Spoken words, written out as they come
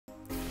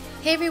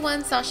Hey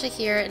everyone, Sasha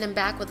here, and I'm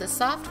back with a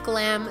soft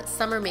glam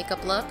summer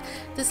makeup look.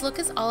 This look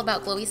is all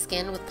about glowy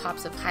skin with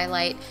pops of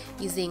highlight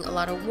using a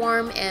lot of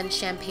warm and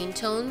champagne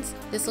tones.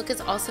 This look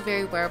is also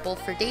very wearable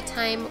for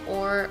daytime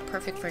or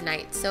perfect for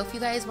night. So if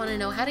you guys want to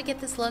know how to get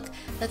this look,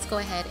 let's go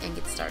ahead and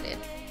get started.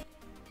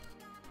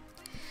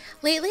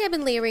 Lately I've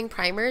been layering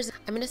primers.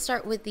 I'm going to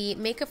start with the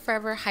Makeup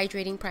Forever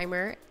Hydrating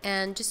Primer,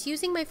 and just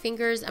using my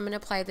fingers, I'm going to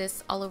apply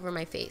this all over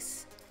my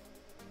face.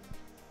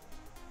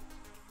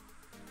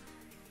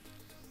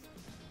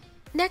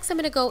 Next, I'm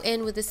going to go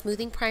in with the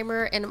smoothing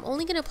primer, and I'm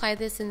only going to apply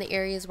this in the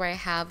areas where I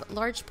have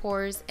large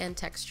pores and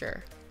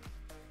texture.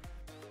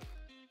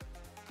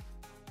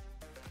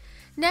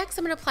 Next,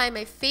 I'm going to apply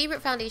my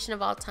favorite foundation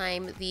of all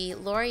time, the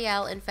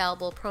L'Oreal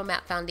Infallible Pro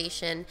Matte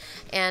Foundation,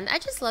 and I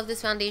just love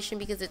this foundation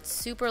because it's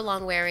super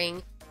long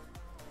wearing.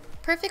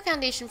 Perfect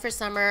foundation for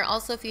summer.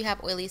 Also, if you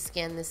have oily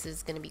skin, this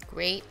is going to be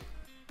great.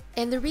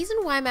 And the reason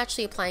why I'm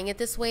actually applying it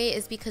this way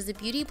is because the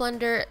Beauty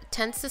Blender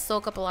tends to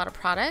soak up a lot of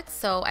product,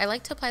 so I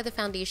like to apply the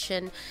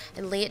foundation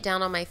and lay it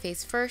down on my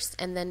face first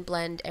and then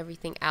blend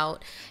everything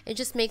out. It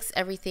just makes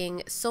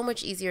everything so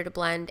much easier to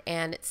blend,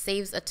 and it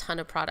saves a ton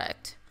of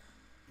product.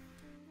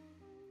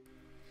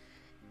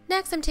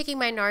 Next, I'm taking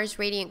my Nars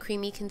Radiant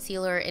Creamy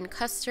Concealer in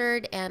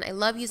Custard, and I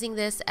love using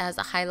this as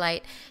a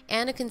highlight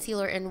and a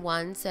concealer in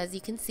one. So as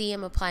you can see,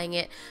 I'm applying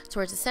it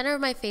towards the center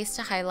of my face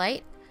to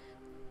highlight.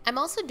 I'm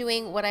also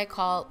doing what I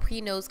call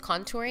pre-nose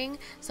contouring,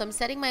 so I'm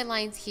setting my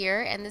lines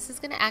here, and this is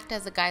going to act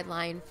as a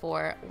guideline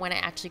for when I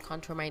actually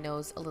contour my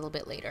nose a little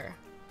bit later.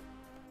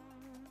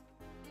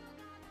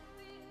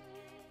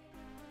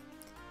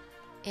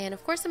 And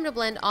of course I'm going to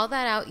blend all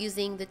that out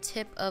using the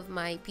tip of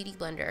my Beauty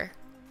Blender.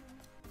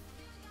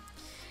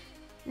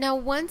 Now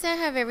once I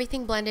have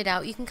everything blended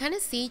out, you can kind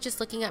of see just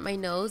looking at my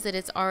nose that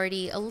it's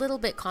already a little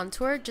bit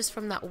contoured just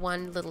from that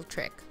one little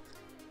trick.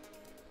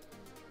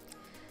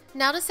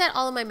 Now to set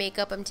all of my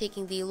makeup, I'm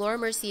taking the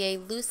Mercier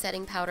loose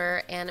setting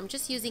powder, and I'm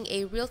just using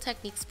a Real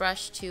Techniques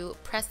brush to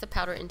press the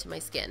powder into my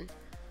skin.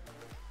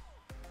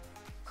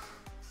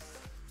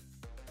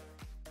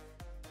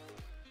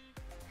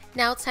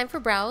 Now it's time for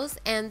brows,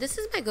 and this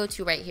is my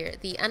go-to right here,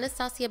 the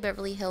Anastasia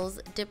Beverly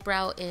Hills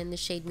Dipbrow in the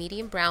shade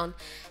Medium Brown,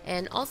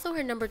 and also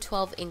her number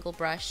 12 angle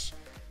brush.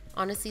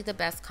 Honestly, the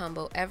best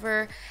combo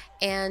ever.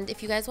 And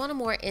if you guys want a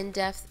more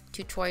in-depth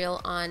tutorial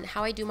on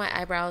how I do my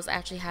eyebrows, I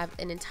actually have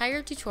an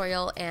entire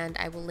tutorial, and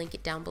I will link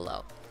it down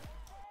below.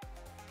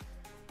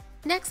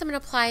 Next, I'm going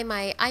to apply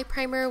my eye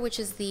primer,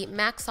 which is the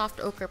MAC Soft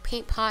Ochre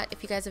Paint Pot.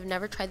 If you guys have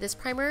never tried this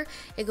primer,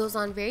 it goes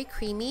on very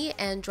creamy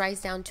and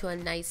dries down to a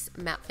nice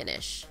matte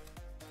finish.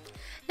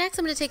 Next,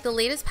 I'm going to take the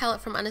latest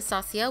palette from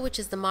Anastasia, which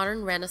is the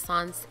Modern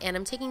Renaissance, and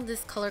I'm taking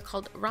this color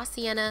called Raw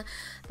Sienna,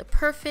 the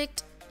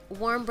perfect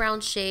warm brown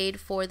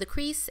shade for the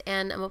crease,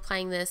 and I'm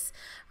applying this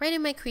right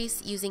in my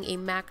crease using a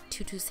MAC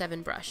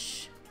 227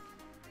 brush.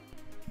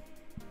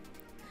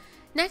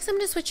 Next, I'm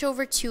going to switch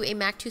over to a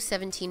MAC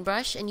 217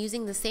 brush, and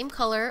using the same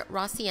color,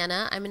 Raw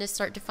Sienna, I'm going to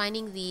start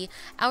defining the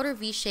outer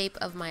V shape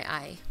of my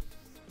eye.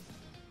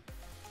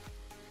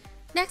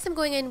 Next, I'm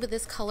going in with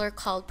this color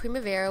called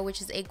Primavera,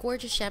 which is a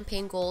gorgeous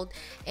champagne gold,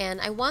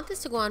 and I want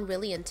this to go on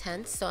really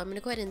intense, so I'm going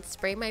to go ahead and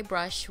spray my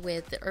brush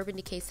with the Urban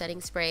Decay setting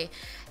spray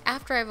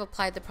after I've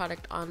applied the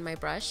product on my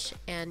brush.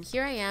 And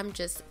here I am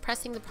just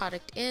pressing the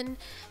product in,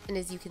 and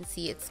as you can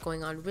see, it's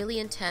going on really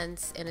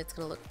intense, and it's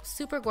going to look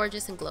super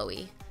gorgeous and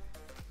glowy.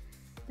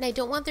 And I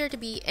don't want there to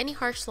be any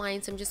harsh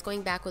lines, so I'm just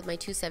going back with my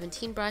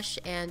 217 brush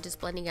and just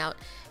blending out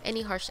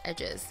any harsh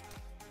edges.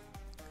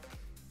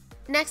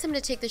 Next, I'm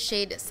going to take the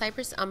shade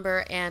Cypress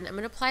Umber, and I'm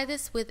going to apply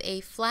this with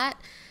a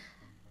flat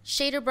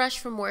shader brush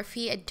from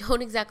Morphe. I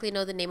don't exactly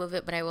know the name of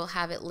it, but I will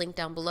have it linked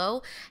down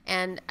below.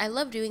 And I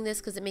love doing this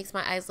because it makes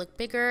my eyes look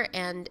bigger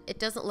and it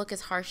doesn't look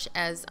as harsh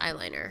as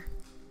eyeliner.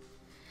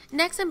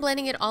 Next, I'm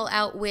blending it all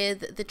out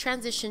with the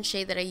transition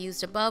shade that I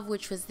used above,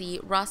 which was the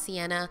Raw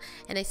Sienna,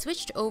 and I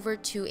switched over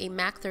to a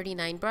MAC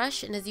 39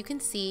 brush, and as you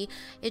can see,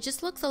 it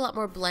just looks a lot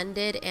more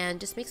blended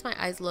and just makes my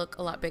eyes look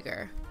a lot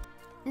bigger.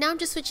 Now I'm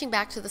just switching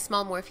back to the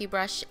small Morphe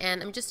brush,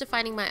 and I'm just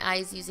defining my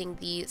eyes using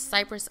the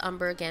Cypress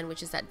Umber again,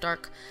 which is that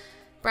dark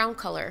brown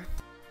color.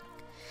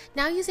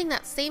 Now using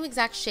that same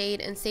exact shade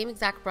and same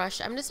exact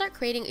brush, I'm going to start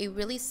creating a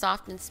really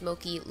soft and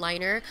smoky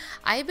liner.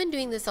 I've been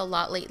doing this a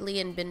lot lately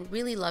and been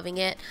really loving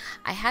it.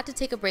 I had to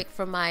take a break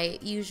from my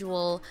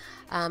usual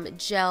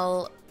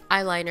gel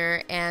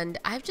eyeliner, and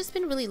I've just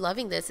been really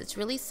loving this. It's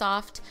really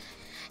soft,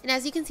 and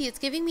as you can see, it's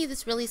giving me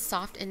this really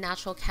soft and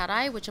natural cat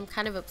eye, which I'm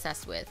kind of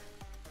obsessed with.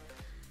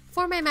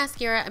 For my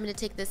mascara, I'm going to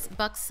take this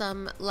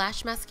Buxom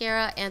Lash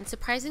Mascara, and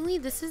surprisingly,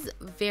 this is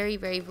very,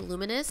 very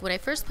voluminous. When I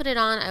first put it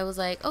on, I was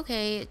like,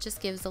 okay, it just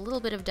gives a little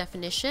bit of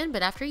definition,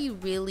 but after you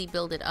really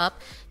build it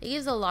up, it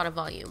gives a lot of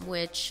volume,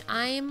 which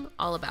I'm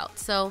all about.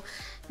 So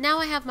now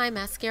I have my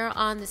mascara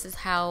on. This is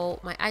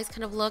how my eyes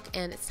kind of look,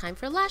 and it's time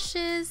for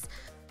lashes.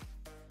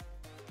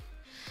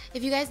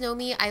 If you guys know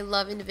me, I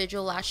love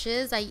individual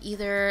lashes. I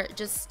either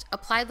just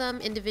apply them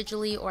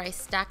individually or I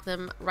stack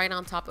them right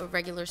on top of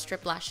regular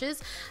strip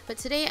lashes. But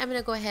today I'm going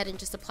to go ahead and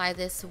just apply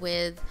this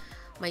with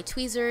my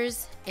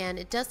tweezers, and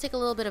it does take a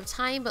little bit of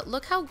time, but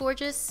look how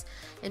gorgeous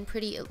and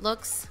pretty it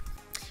looks.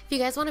 If you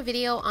guys want a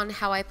video on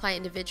how I apply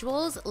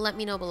individuals, let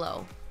me know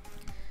below.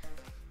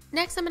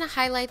 Next, I'm going to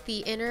highlight the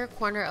inner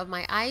corner of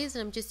my eyes,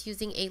 and I'm just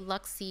using a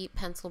Luxie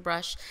pencil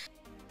brush.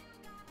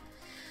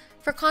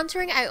 For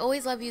contouring, I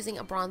always love using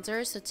a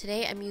bronzer, so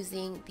today I'm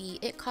using the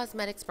It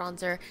Cosmetics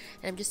bronzer,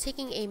 and I'm just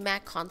taking a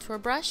MAC contour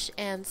brush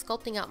and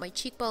sculpting out my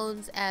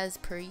cheekbones as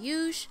per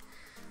usual.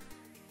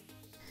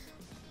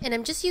 And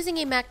I'm just using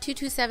a MAC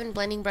 227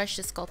 blending brush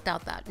to sculpt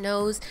out that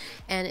nose.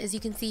 And as you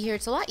can see here,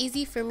 it's a lot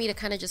easy for me to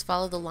kind of just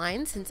follow the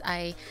line since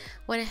I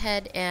went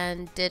ahead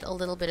and did a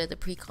little bit of the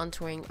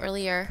pre-contouring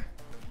earlier.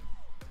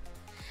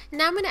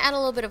 Now I'm going to add a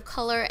little bit of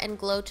color and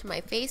glow to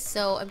my face.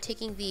 So I'm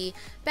taking the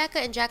Becca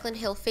and Jaclyn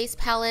Hill face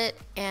palette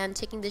and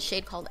taking the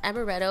shade called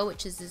Amaretto,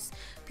 which is this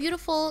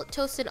beautiful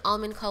toasted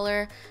almond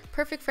color,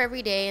 perfect for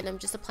every day. And I'm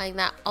just applying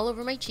that all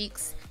over my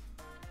cheeks.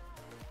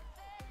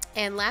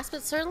 And last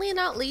but certainly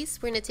not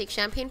least, we're going to take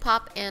Champagne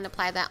Pop and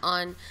apply that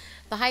on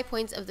the high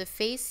points of the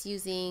face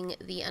using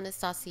the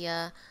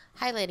Anastasia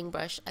highlighting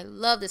brush. I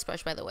love this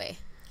brush, by the way.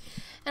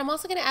 And I'm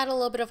also going to add a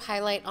little bit of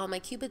highlight on my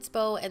Cupid's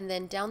bow and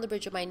then down the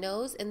bridge of my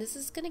nose. And this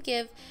is going to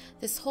give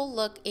this whole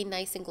look a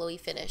nice and glowy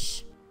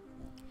finish.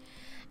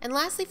 And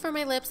lastly, for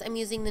my lips, I'm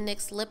using the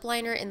NYX lip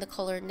liner in the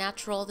color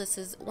Natural. This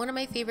is one of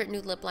my favorite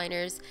nude lip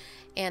liners,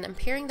 and I'm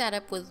pairing that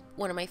up with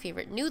one of my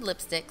favorite nude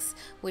lipsticks,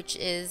 which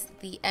is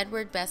the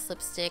Edward Bess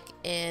lipstick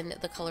in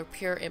the color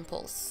Pure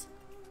Impulse.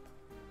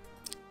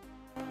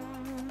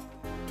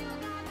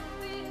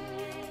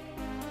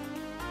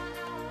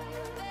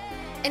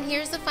 And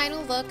here's the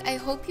final look. I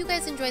hope you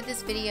guys enjoyed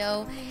this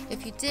video.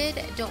 If you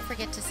did, don't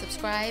forget to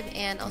subscribe,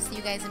 and I'll see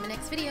you guys in my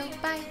next video.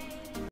 Bye!